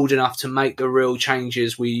been bold enough to make the real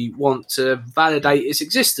changes we want to validate its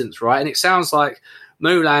existence, right? And it sounds like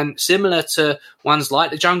Mulan, similar to ones like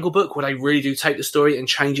The Jungle Book, where they really do take the story and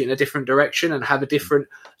change it in a different direction and have a different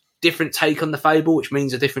take on the fable, which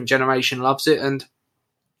means a different generation loves it. And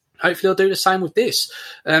hopefully they'll do the same with this.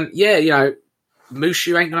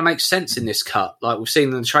 Mushu ain't going to make sense in this cut, like we've seen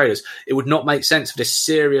in the trailers. It would not make sense for this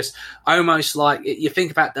serious, almost like you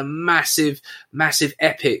think about the massive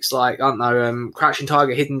epics, like, I don't know, Crouching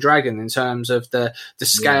Tiger, Hidden Dragon, in terms of the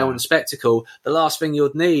scale and spectacle. The last thing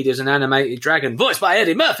you'd need is an animated dragon voiced by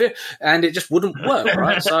Eddie Murphy, and it just wouldn't work,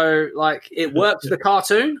 right? So, like, it worked for the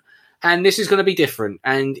cartoon, and this is going to be different.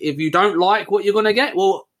 And if you don't like what you're going to get,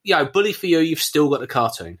 well, bully for you, you've still got the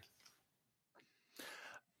cartoon.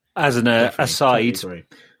 As an aside,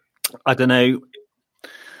 I don't know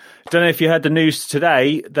if you heard the news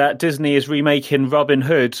today that Disney is remaking Robin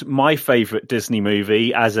Hood, my favourite Disney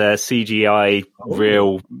movie, as a CGI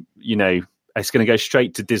real, it's going to go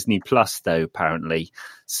straight to Disney Plus, though, apparently.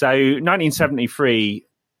 So 1973,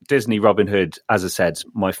 Disney Robin Hood, as I said,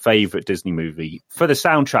 my favourite Disney movie for the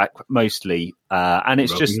soundtrack mostly, and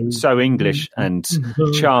it's just so English and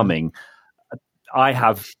charming. I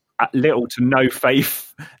have little to no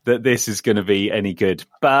faith that this is going to be any good,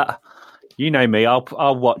 but you know me,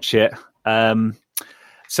 I'll watch it.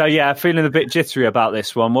 So yeah, feeling a bit jittery about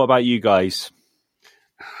this one. What about you guys?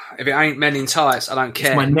 If it ain't Men in Tights, I don't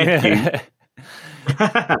care. It's my nephew.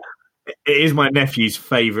 It is my nephew's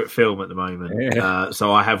favourite film at the moment.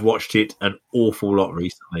 So I have watched it an awful lot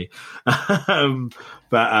recently. I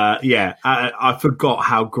forgot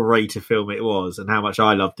how great a film it was and how much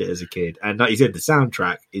I loved it as a kid. And like you said, the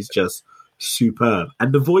soundtrack is just superb.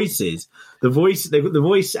 And the voices, the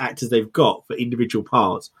voice actors they've got for individual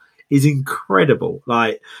parts is incredible.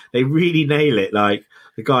 Like, they really nail it. Like,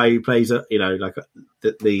 the guy who plays the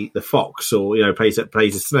fox, or plays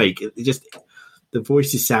a snake. It just, the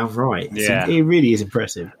voices sound right. Yeah. It really is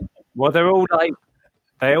impressive. Well, they're all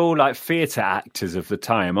like theatre actors of the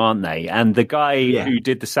time, aren't they? And the guy who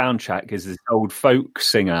did the soundtrack is this old folk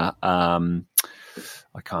singer. I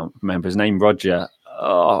can't remember his name. Roger.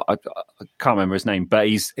 Oh, I can't remember his name, but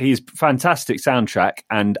he's fantastic soundtrack,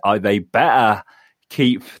 and they better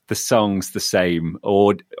keep the songs the same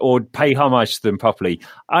or pay homage to them properly.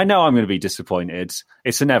 I know I'm going to be disappointed.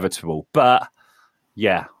 It's inevitable, but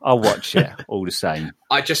yeah, I'll watch it all the same.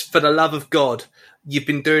 I just, for the love of God, you've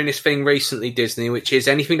been doing this thing recently, Disney, which is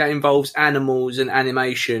anything that involves animals and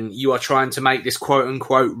animation, you are trying to make this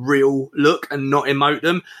quote-unquote real look and not emote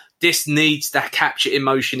them. This needs to capture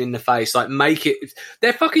emotion in the face. Like, make it...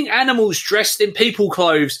 They're fucking animals dressed in people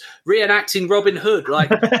clothes reenacting Robin Hood. Like,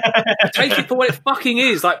 take it for what it fucking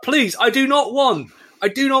is. Like, please, I do not want,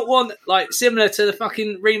 like, similar to the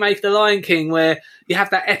fucking remake of The Lion King, where you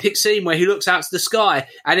have that epic scene where he looks out to the sky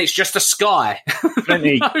and it's just a sky.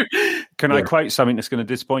 Plenty. Can I quote something that's going to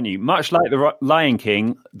disappoint you? Much like The Lion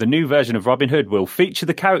King, the new version of Robin Hood will feature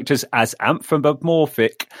the characters as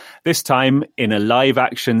anthropomorphic, this time in a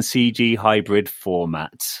live-action CG hybrid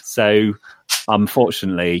format. So,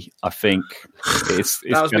 unfortunately, I think it's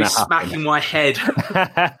that was going me to happen. smacking my head.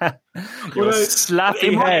 Your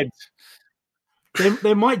slappy head.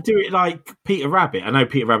 They might do it like Peter Rabbit. I know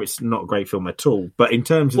Peter Rabbit's not a great film at all, but in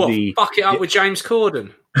terms of fuck it up with James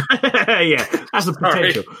Corden. Yeah, that's the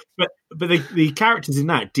potential. But the characters in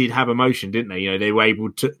that did have emotion, didn't they? They were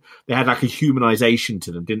able to. They had like a humanization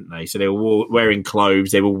to them, didn't they? So they were wearing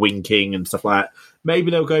clothes, they were winking and stuff like that.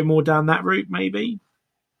 Maybe they'll go more down that route. Maybe.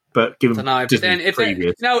 But give them if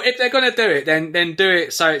they're going to do it, then do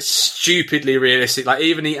it so it's stupidly realistic. Like,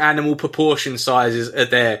 even the animal proportion sizes are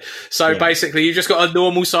there. So basically, you've just got a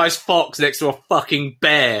normal sized fox next to a fucking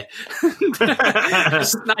bear, a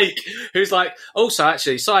snake who's like. Also,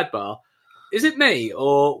 actually, sidebar: is it me,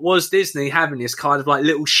 or was Disney having this kind of like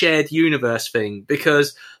little shared universe thing?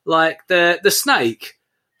 Because like the snake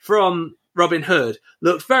from Robin Hood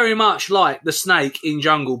looked very much like the snake in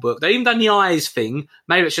Jungle Book. They even done the eyes thing.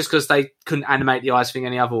 Maybe it's just because they couldn't animate the eyes thing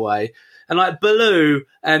any other way. And like Baloo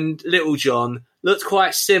and Little John looked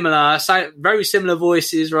quite similar, very similar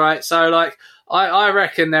voices, right? So like I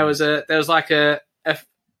reckon there was like a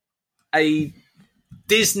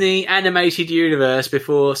Disney animated universe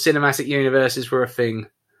before cinematic universes were a thing.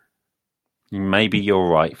 Maybe you're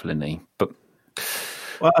right, Flinny, but.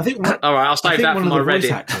 Well, I think. All right, I'll save that for my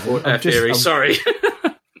Reddit theory. Sorry.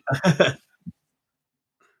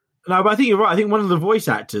 No, but I think you're right. I think one of the voice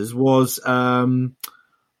actors was someone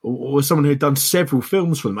who had done several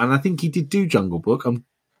films for them, and I think he did do Jungle Book. I'm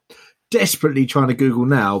desperately trying to Google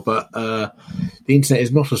now, but the internet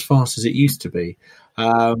is not as fast as it used to be.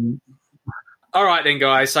 All right then,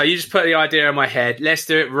 guys. So you just put the idea in my head. Let's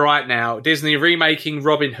do it right now. Disney remaking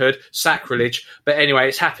Robin Hood, sacrilege. But anyway,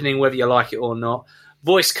 it's happening whether you like it or not.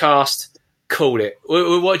 Voice cast, call it.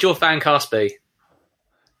 What would your fan cast be?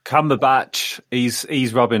 Cumberbatch,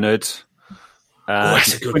 he's Robin Hood.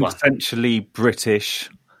 That's a good one. Essentially British,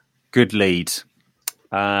 good lead.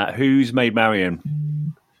 Who's Maid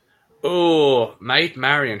Marian? Oh, Maid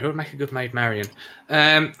Marian. Who would make a good Maid Marian?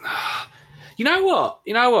 You know what?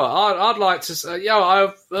 I'd like to say,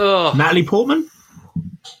 Natalie Portman?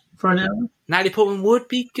 For an hour? Natalie Portman would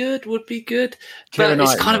be good. But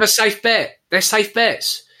it's kind of a safe bet. They're safe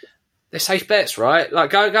bets. Right? Like,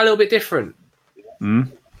 go a little bit different.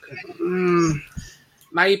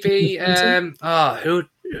 Maybe, who,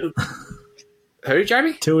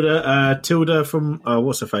 Jamie? Tilda from,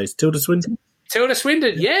 what's her face? Tilda Swinton? Tilda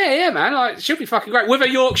Swinton, yeah, man. Like, she'll be fucking great with a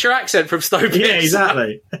Yorkshire accent from Stoke. Yeah,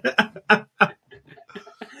 exactly.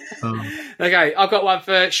 Okay, I've got one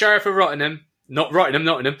for Sheriff of Nottingham.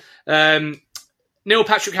 Neil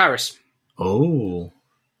Patrick Harris. Oh,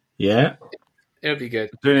 yeah. It'll be good.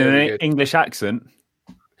 Doing It'll be an good. English accent?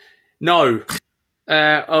 No.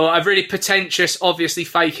 A really pretentious, obviously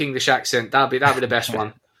fake English accent. That'd be the best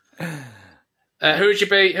one. Who would you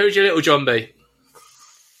be? Who would your Little John be?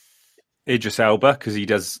 Idris Elba, because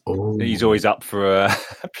he's always up for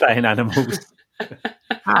playing animals.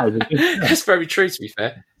 That's very true, to be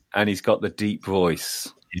fair. And he's got the deep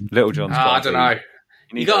voice. Little John's I don't know.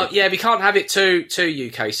 We can't have it too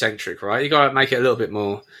UK centric, right? You got to make it a little bit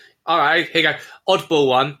more. All right, here you go. Oddball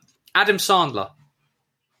one. Adam Sandler.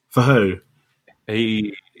 For who?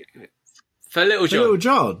 For Little John. Little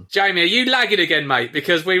John. Jamie, are you lagging again, mate?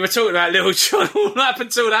 Because we were talking about Little John all up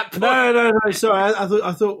until that point. No. Sorry,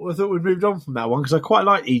 I thought we'd moved on from that one because I quite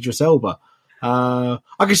like Idris Elba. I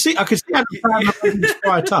can see Adam Sandler in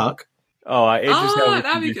Squire Tuck. Oh, Idris Elba.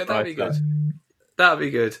 That'd be good. That'd be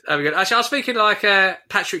good. Actually, I was thinking like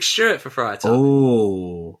Patrick Stewart for Friar Tuck.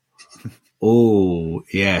 Oh,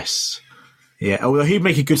 yes. Yeah. Oh, well, he'd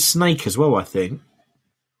make a good snake as well, I think.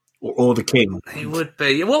 Or the king. He would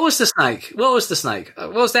be. What was the snake? What was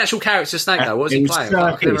the actual character snake, though? What was he playing?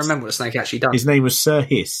 I can't remember what the snake actually does. His name was Sir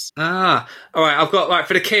Hiss. All right. I've got,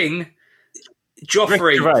 for the king,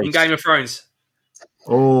 Joffrey from Game of Thrones.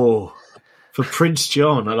 Oh, for Prince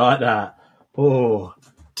John. I like that. Oh,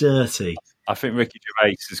 dirty. I think Ricky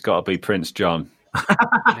Gervais has got to be Prince John.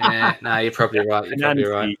 Yeah, no, you're probably right.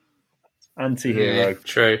 Anti-hero. Yeah,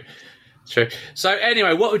 true. So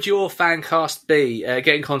anyway, what would your fan cast be? Get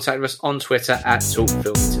in contact with us on Twitter at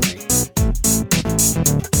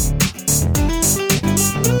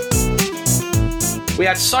TalkFilmToMe. We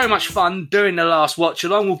had so much fun doing the last watch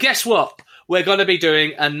along. Well, guess what? We're going to be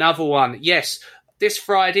doing another one. Yes, this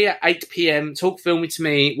Friday at 8 p.m, Talk Filmy to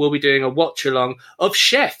Me will be doing a watch along of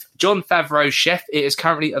Chef, Jon Favreau's Chef. It is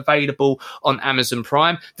currently available on Amazon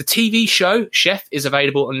Prime. The TV show, Chef, is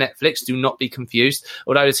available on Netflix. Do not be confused.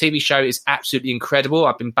 Although the TV show is absolutely incredible.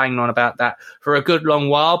 I've been banging on about that for a good long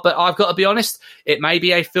while. But I've got to be honest, it may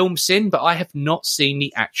be a film sin, but I have not seen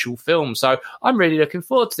the actual film. So I'm really looking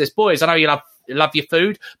forward to this. Boys, I know you love your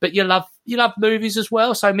food, but you love movies as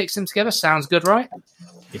well. So mix them together. Sounds good, right?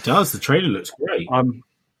 It does. The trailer looks great. I'm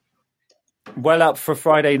well up for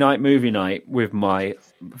Friday night movie night with my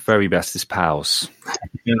very bestest pals.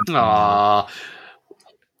 Aww.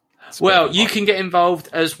 Well, you can get involved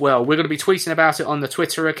as well. We're going to be tweeting about it on the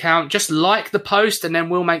Twitter account. Just like the post, and then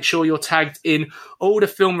we'll make sure you're tagged in all the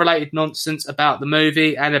film-related nonsense about the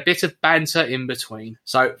movie and a bit of banter in between.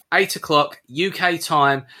 So, 8 o'clock, UK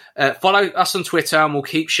time. Follow us on Twitter, and we'll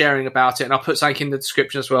keep sharing about it. And I'll put something in the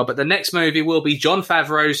description as well. But the next movie will be Jon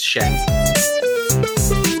Favreau's Chef.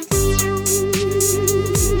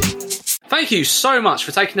 Thank you so much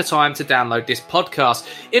for taking the time to download this podcast.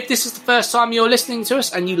 If this is the first time you're listening to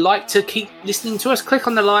us and you like to keep listening to us, click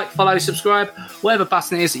on the like, follow, subscribe, whatever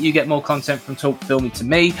button it is that you get more content from Talk Filmy to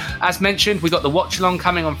Me. As mentioned, we got the watch along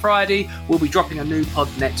coming on Friday. We'll be dropping a new pod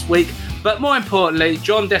next week. But more importantly,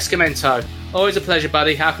 John Descamento, always a pleasure,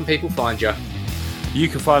 buddy. How can people find you? You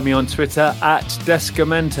can find me on Twitter at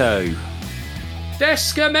Descamento.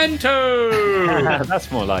 Descamento! That's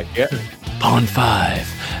more like it. Pond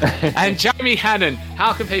 5. And Jamie Hannon,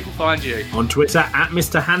 how can people find you? On Twitter at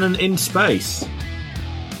Mr. Hannon in Space.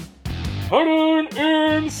 Hannon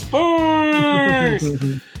in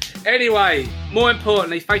Space! Anyway, more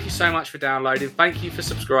importantly, thank you so much for downloading. Thank you for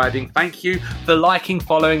subscribing. Thank you for liking,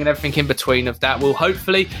 following, and everything in between of that. We'll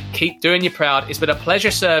hopefully keep doing you proud. It's been a pleasure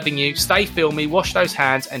serving you. Stay filmy, wash those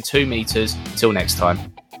hands, and 2 meters. Till next time.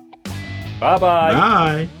 Bye-bye.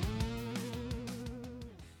 Bye.